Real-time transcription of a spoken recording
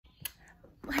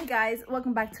Hi guys,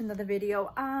 welcome back to another video.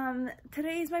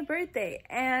 Today is my birthday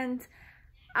and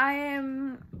I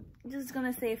am just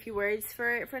gonna say a few words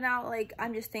for now. Like,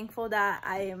 I'm just thankful that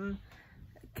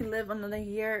can live another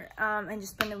year and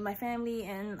just spend it with my family,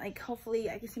 and like hopefully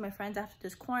I can see my friends after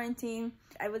this quarantine.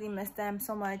 I really miss them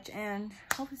so much and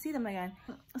hope to see them again.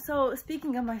 So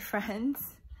speaking of my friends,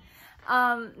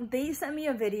 they sent me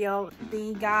a video.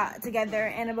 They got together,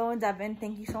 Annabelle and Devin,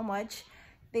 thank you so much.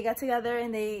 They got together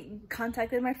and they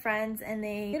contacted my friends and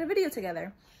they did a video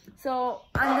together. So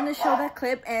I'm gonna show that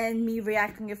clip and me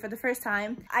reacting it for the first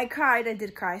time. I cried, I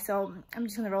did cry, so I'm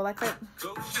just gonna roll that clip.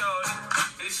 Go shorty,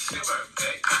 it's your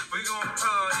birthday. We gon'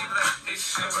 party like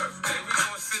it's your birthday. We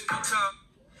gon' sip the top.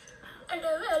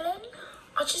 Hello, Ellen.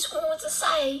 I just wanted to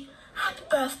say happy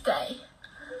birthday.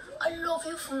 I love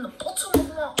you from the bottom of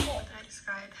my heart. I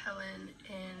describe Helen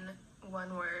in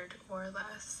one word or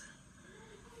less,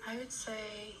 I would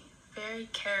say very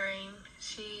caring.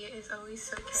 She is always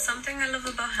so caring. Something I love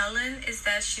about Helen is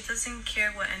that she doesn't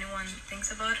care what anyone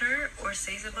thinks about her or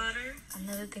says about her.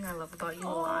 Another thing I love about you a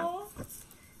lot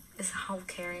is how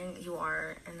caring you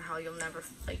are and how you'll never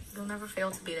fail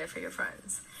to be there for your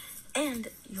friends. And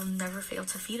you'll never fail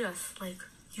to feed us. Like,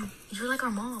 you're like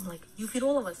our mom. Like, you feed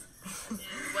all of us.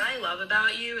 What I love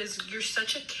about you is you're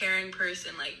such a caring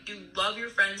person. Like, you love your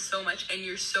friends so much and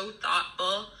you're so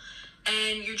thoughtful.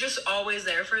 And you're just always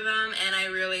there for them, and I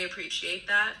really appreciate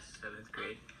that. 7th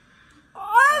grade.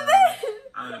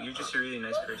 You're just a really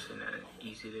nice person and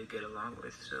easy to get along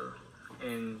with. So,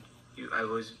 and you've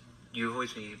always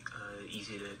been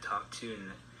easy to talk to,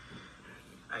 and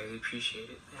I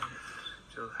appreciate it.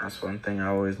 So that's one thing I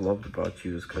always loved about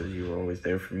you, is because you were always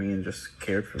there for me and just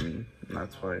cared for me. And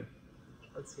that's why.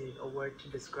 Let's see, a word to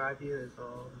describe you is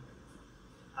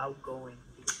outgoing.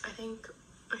 I think,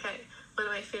 okay, one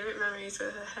of my favorite memories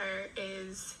with her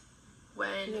is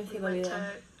when we went to,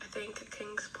 I think,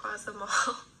 King's Plaza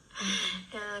Mall.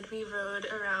 And we rode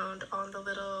around on the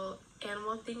little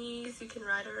animal thingies you can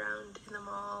ride around in the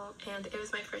mall. And it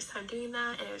was my first time doing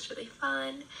that, and it was really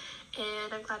fun.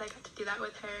 And I'm glad I got to do that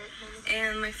with her.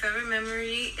 And my favorite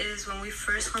memory is when we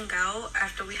first hung out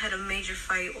after we had a major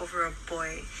fight over a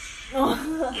boy.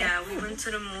 Yeah, we went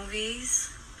to the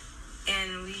movies.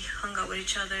 And we hung out with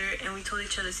each other, and we told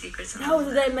each other secrets. And how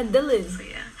was that, Dylan? So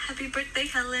yeah, happy birthday,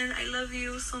 Helen. I love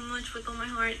you so much with all my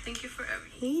heart. Thank you for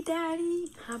everything. Hey,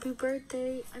 Daddy. Happy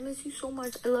birthday. I miss you so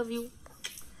much. I love you.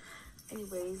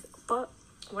 Anyways, but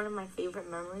one of my favorite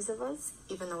memories of us,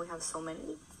 even though we have so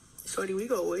many, shorty, we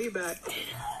go way back.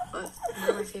 But one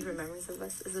of my favorite memories of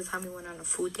us is the time we went on a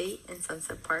food date in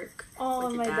Sunset Park. Oh,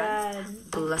 with your my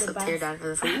dad. Bless up to your dad for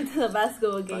the food. The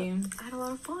basketball game. But I had a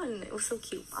lot of fun. It was so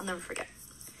cute. I'll never forget.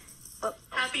 But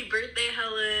happy birthday,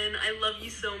 Helen. I love you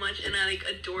so much, and I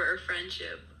adore our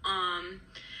friendship.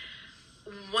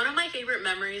 One of my favorite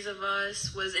memories of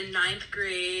us was in 9th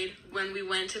grade when we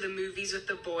went to the movies with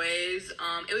the boys.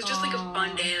 It was just like a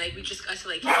fun day. Like, we just got to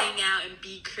hang out and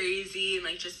be crazy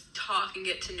and just talk and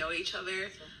get to know each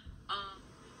other.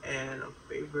 And a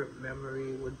favorite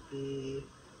memory would be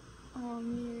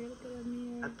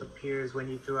at the piers when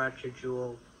you threw out your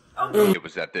jewel. It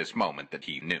was at this moment that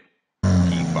he knew.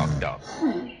 He fucked up.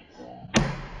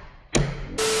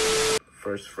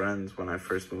 First friends when I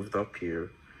first moved up here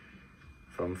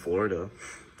from Florida,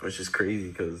 which is crazy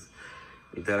because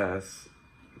we deadass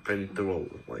been through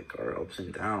our ups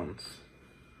and downs.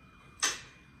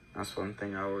 That's one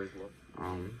thing I always love.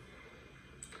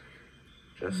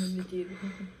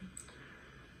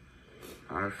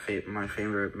 My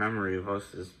favorite memory of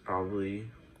us is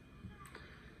probably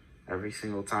every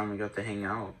single time we got to hang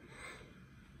out.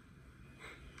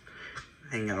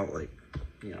 Yeah.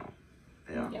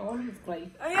 Actually,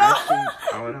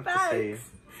 I would have to say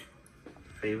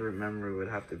favorite memory would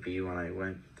have to be when I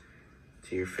went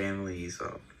to your family's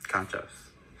canchas.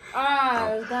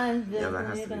 That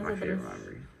has to be my favorite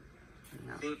memory.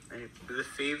 I think the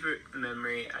favorite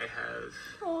memory I have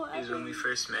is when we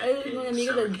first met in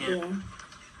summer camp.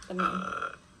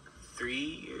 3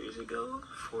 years ago,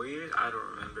 4 years, I don't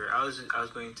remember. I was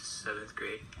going to 7th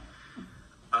grade.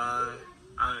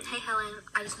 Hey, Helen.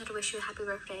 I just wanted to wish you a happy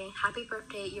birthday. Happy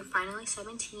birthday. You're finally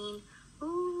 17.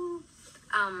 Ooh.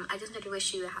 I just wanted to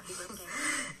wish you a happy birthday.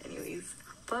 Anyways,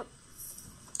 but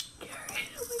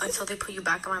until they put you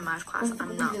back in my math class,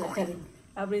 I'm not going.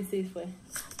 But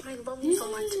I love you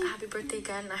so much. Happy birthday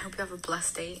again. I hope you have a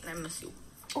blessed day, and I miss you.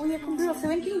 Oh, yeah, cumplió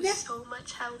 17 ya. So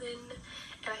much, Helen,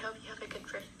 and I hope you have a good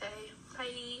birthday.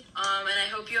 Bye. And I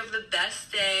hope you have the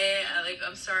best day.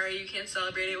 I'm sorry you can't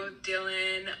celebrate it with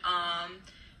Dylan.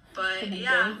 But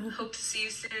yeah, hope to see you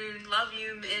soon. Love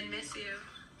you and miss you.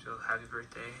 So happy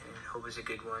birthday, and hope it's a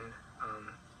good one.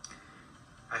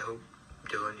 I hope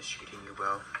Dylan is treating you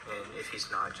well, and if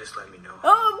he's not, just let me know.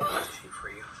 I'll shoot for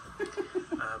you.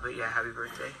 But yeah, happy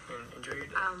birthday, and enjoy your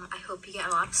day. I hope you get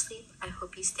a lot of sleep. I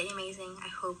hope you stay amazing. I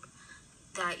hope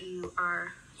that you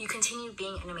continue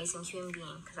being an amazing human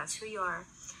being, because that's who you are,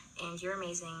 and you're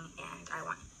amazing, and I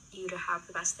want you to have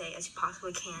the best day as you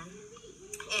possibly can.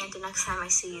 And the next time I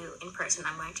see you in person,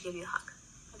 I'm going to give you a hug.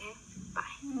 Okay? Bye.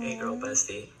 Hey girl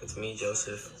bestie, it's me,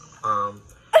 Joseph.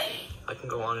 I can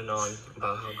go on and on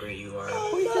about how great you are,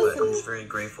 but I'm just very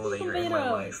grateful that you're in my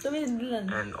life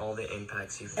and all the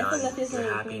impacts you've done,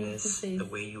 your happiness, the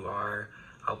way you are,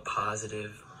 how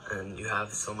positive, and you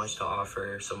have so much to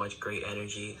offer, so much great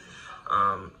energy,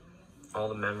 all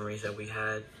the memories that we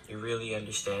had. You really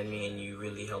understand me, and you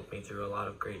really helped me through a lot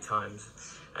of great times,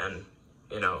 and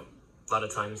you know, a lot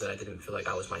of times that I didn't feel like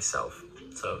I was myself.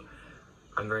 So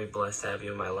I'm very blessed to have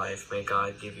you in my life. May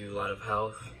God give you a lot of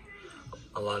health,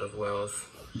 a lot of wealth,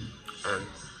 and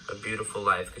a beautiful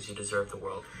life, because you deserve the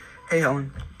world. Hey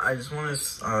Helen, I just want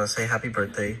to say happy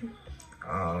birthday.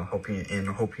 Hope you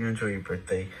enjoy your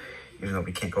birthday, even though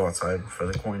we can't go outside for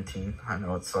the quarantine. I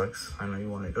know it sucks. I know you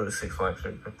want to go to Six Flags for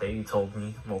your birthday. You told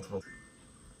me multiple times.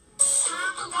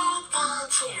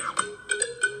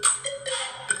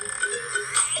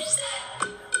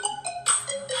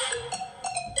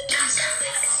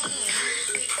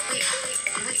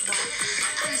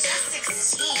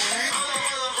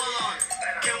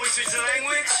 Switch the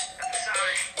language?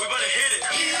 Sorry. We're about to hit it.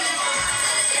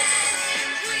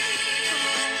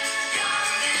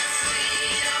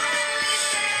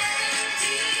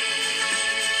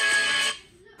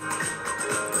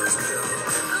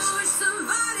 I wish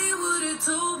somebody would have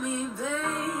told me,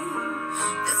 babe,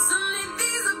 that someday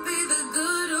these would be the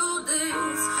good old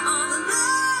days. All the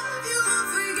love you won't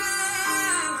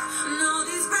forget, and all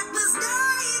these reckless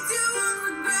nights you won't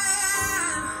regret.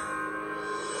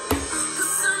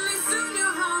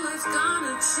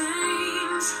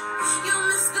 Change. You'll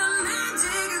miss the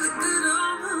magic of the good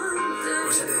old days.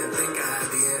 Wish I didn't think I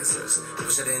had the answers.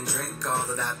 Wish I didn't drink all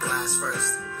of that glass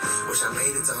first. Wish I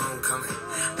made it to homecoming.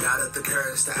 Got up the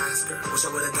courage to ask her. Wish I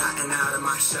would have gotten out of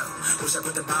my shell. Wish I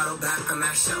put the bottle back on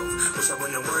that shelf. Wish I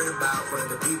wouldn't have worried about what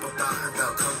other people thought. I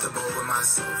felt comfortable with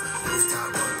myself.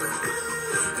 Rooftop open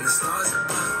and the stars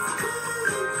above.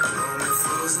 Moment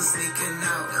frozen, sneaking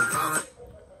out and falling.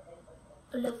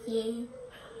 I love you.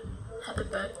 Happy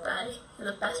birthday.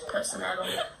 You're the best person ever.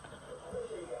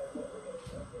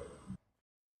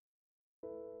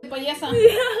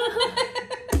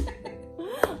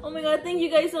 Oh my god, thank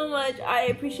you guys so much. I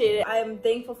appreciate it. I am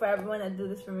thankful for everyone that do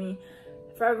this for me.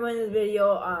 For everyone in this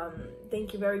video,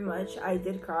 thank you very much. I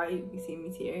did cry. You see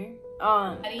me tear.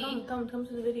 Come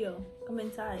to the video. Come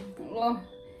inside. Oh,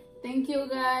 thank you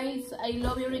guys. I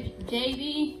love you,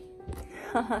 JD.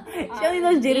 She only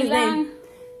knows JD's name.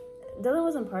 Dylan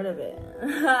wasn't part of it.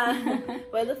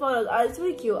 But the photos, it's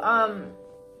really cute.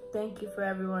 Thank you for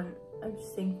everyone. I'm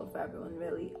just thankful for everyone,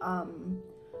 really.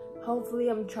 Hopefully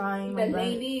I'm trying my best. best.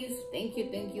 Ladies, thank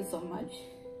you so much.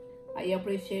 I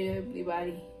appreciate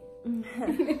everybody. I'm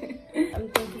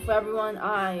thankful for everyone.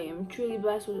 I am truly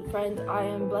blessed with friends. I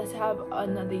am blessed to have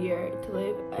another year to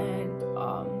live, and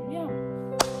yeah.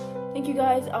 Thank you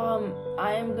guys.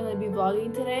 I am gonna be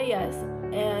vlogging today, yes,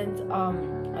 and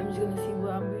I'm just gonna see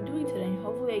what I'm gonna be doing today.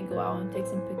 Hopefully I go out and take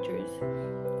some pictures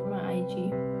for my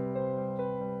IG.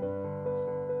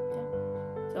 Yeah.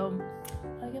 So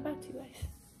I'll get back to you guys.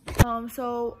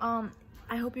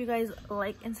 I hope you guys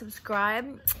like and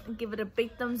subscribe. Give it a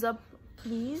big thumbs up,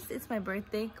 please. It's my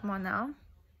birthday. Come on now.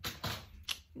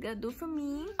 You gotta do it for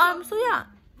me. So yeah.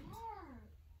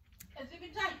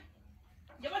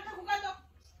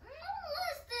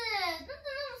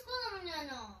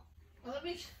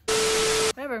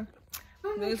 Whatever.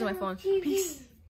 I'm gonna use my phone. Peace.